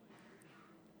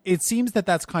it seems that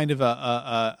that's kind of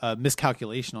a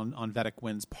miscalculation on Vedic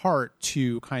Wynn's part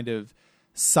to kind of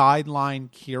sideline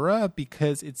Kira,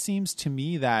 because it seems to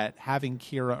me that having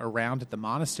Kira around at the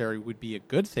monastery would be a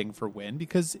good thing for Wynn,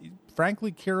 because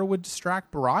frankly Kira would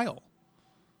distract Bareil.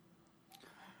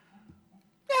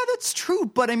 Yeah, that's true,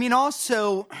 but I mean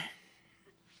also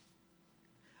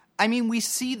we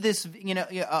see this,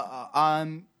 Kira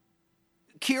and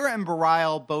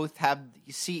Bareil both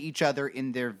see each other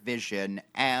in their vision,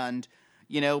 and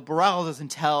Bareil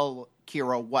doesn't tell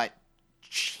Kira what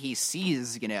he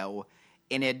sees,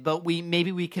 in it, but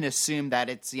maybe we can assume that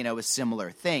it's, a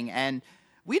similar thing. And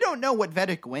we don't know what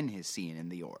Vedic Wynn has seen in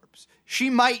the orbs. She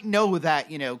might know that,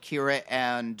 Kira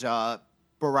and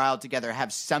Bareil together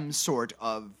have some sort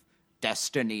of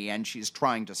destiny, and she's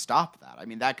trying to stop that. I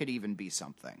mean, that could even be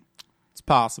something. It's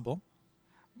possible.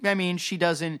 I mean, she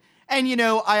doesn't... And,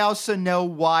 I also know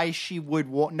why she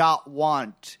would not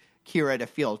want Kira to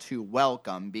feel too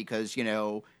welcome, because,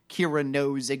 Kira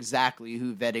knows exactly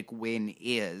who Vedic Wynn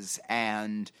is,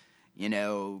 and,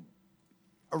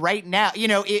 right now,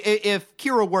 if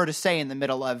Kira were to say in the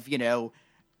middle of,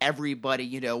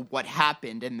 everybody, what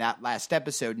happened in that last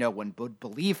episode, no one would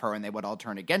believe her, and they would all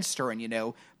turn against her,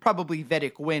 and, probably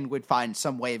Vedic Wynn would find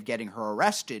some way of getting her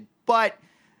arrested, but,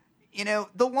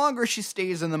 the longer she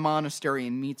stays in the monastery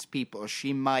and meets people,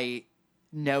 she might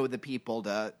know the people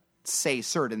to say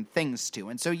certain things to,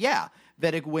 and so, yeah,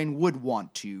 Vedic Wynn would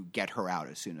want to get her out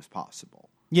as soon as possible.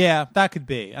 Yeah, that could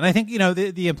be. And I think,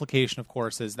 the implication, of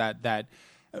course, is that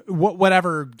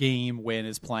whatever game Wynn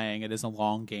is playing, it is a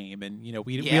long game. And,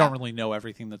 we don't really know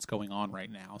everything that's going on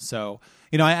right now. So,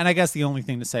 and I guess the only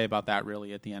thing to say about that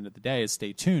really at the end of the day is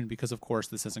stay tuned, because, of course,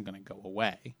 this isn't going to go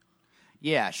away.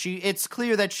 Yeah, it's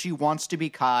clear that she wants to be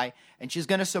Kai, and she's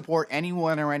going to support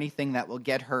anyone or anything that will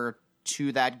get her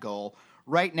to that goal.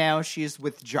 Right now, she's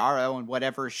with Jaro, and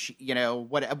whatever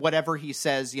whatever he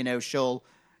says, she'll,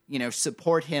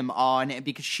 support him on,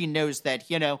 because she knows that,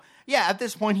 at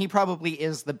this point, he probably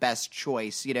is the best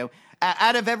choice.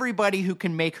 out of everybody who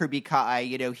can make her be Kai,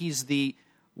 he's the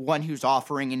one who's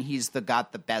offering, and he's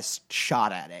got the best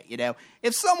shot at it.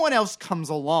 If someone else comes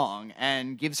along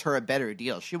and gives her a better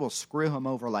deal, she will screw him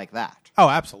over like that. Oh,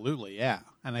 absolutely, yeah.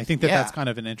 And I think that Yeah. that's kind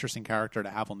of an interesting character to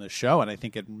have on this show, and I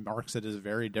think it marks it as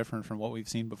very different from what we've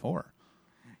seen before.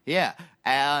 Yeah,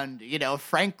 and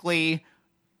frankly,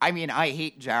 I mean, I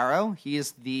hate Jarrow. He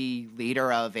is the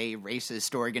leader of a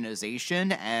racist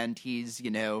organization, and he's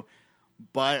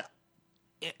but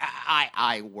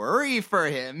I worry for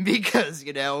him because,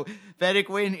 Fennec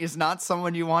Wynn is not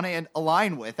someone you want to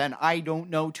align with, and I don't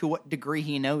know to what degree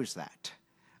he knows that.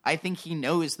 I think he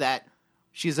knows that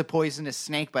she's a poisonous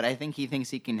snake, but I think he thinks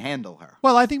he can handle her.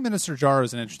 Well, I think Minister Jarrow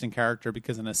is an interesting character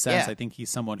because, in a sense, Yeah. I think he's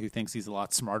someone who thinks he's a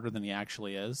lot smarter than he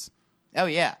actually is. Oh,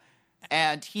 yeah.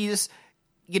 And he's,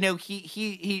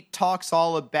 he talks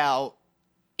all about,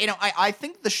 I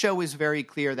think the show is very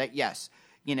clear that, yes,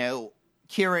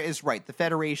 Kira is right. The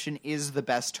Federation is the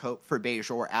best hope for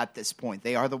Bajor at this point.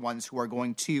 They are the ones who are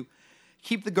going to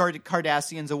keep the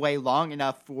Cardassians away long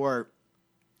enough for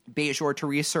Bajor to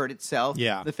reassert itself.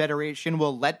 Yeah. The Federation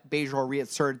will let Bajor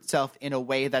reassert itself in a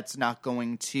way that's not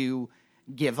going to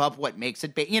give up what makes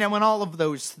it, and all of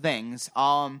those things.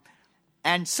 And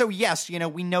so, yes,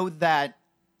 we know that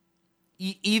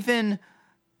even,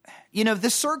 the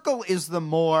Circle is the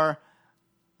more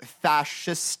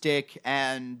fascistic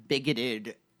and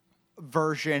bigoted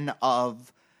version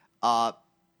of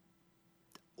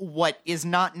what is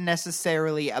not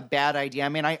necessarily a bad idea. I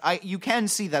mean, you can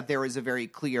see that there is a very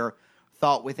clear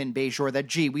thought within Bajor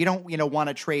that, we don't, want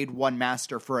to trade one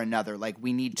master for another. Like,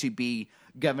 we need to be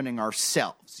governing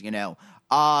ourselves,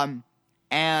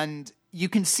 and you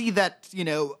can see that,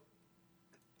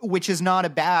 which is not a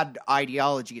bad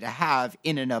ideology to have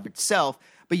in and of itself,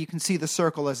 but you can see the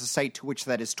Circle as a site to which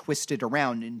that is twisted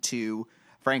around into,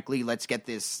 frankly, let's get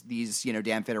these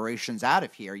damn Federations out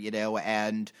of here,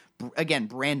 and again,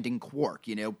 branding Quark,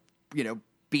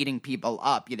 beating people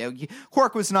up,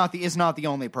 Quark is not the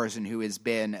only person who has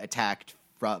been attacked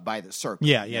by the Circle.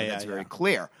 That's very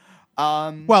clear.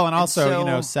 Well, and also,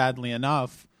 so, sadly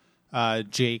enough,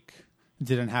 Jake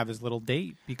didn't have his little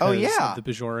date because of the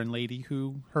Bajoran lady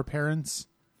who her parents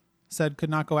said could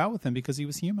not go out with him because he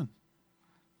was human.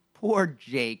 Poor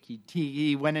Jake.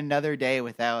 He went another day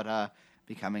without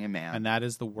becoming a man. And that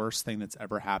is the worst thing that's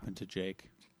ever happened to Jake.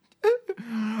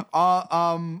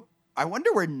 I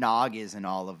wonder where Nog is in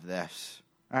all of this.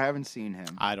 I haven't seen him.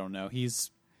 I don't know.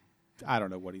 I don't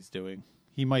know what he's doing.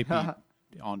 He might be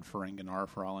on Ferenginar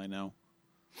for all I know.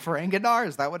 Ferenginar?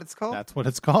 Is that what it's called? That's what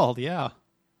it's called, yeah.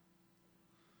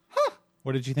 Huh.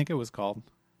 What did you think it was called?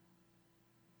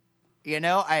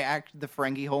 I acted the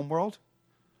Ferengi homeworld.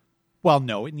 Well,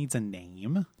 no, it needs a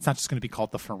name. It's not just going to be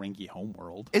called the Ferengi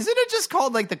homeworld. Isn't it just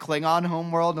called like the Klingon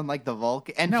homeworld and like the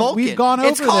Vulcan? And No, Vulcan. we've gone over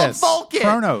it's called this. Vulcan.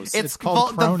 Kronos. It's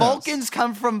called Kronos. The Vulcans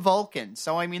come from Vulcan.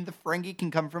 So, I mean, the Ferengi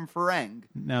can come from Fereng.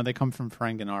 No, they come from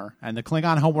Ferenginar. And the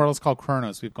Klingon homeworld is called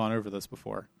Kronos. We've gone over this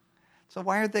before. So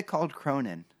why are they called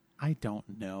Kronan? I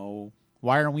don't know.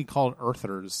 Why aren't we called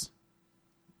Earthers?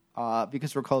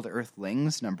 Because we're called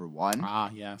Earthlings, number one.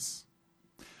 Ah, yes.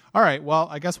 All right, well,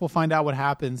 I guess we'll find out what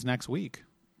happens next week.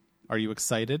 Are you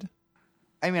excited?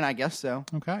 I mean, I guess so.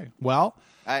 Okay. Well,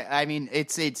 I mean,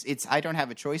 it's. I don't have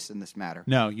a choice in this matter.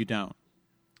 no, you don't.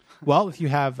 Well, if you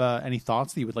have any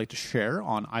thoughts that you would like to share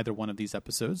on either one of these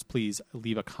episodes, please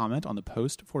leave a comment on the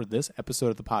post for this episode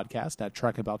of the podcast at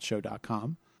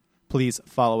trekaboutshow.com. Please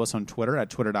follow us on Twitter at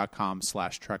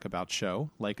twitter.com/trekaboutshow.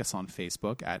 Like us on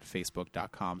Facebook at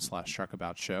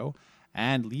facebook.com/trekaboutshow.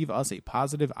 And leave us a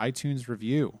positive iTunes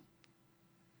review.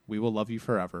 We will love you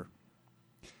forever.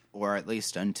 Or at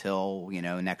least until,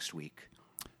 next week,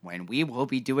 when we will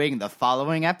be doing the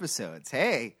following episodes.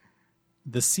 Hey.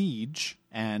 The Siege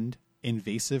and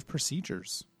Invasive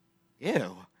Procedures.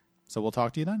 Ew. So we'll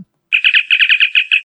talk to you then.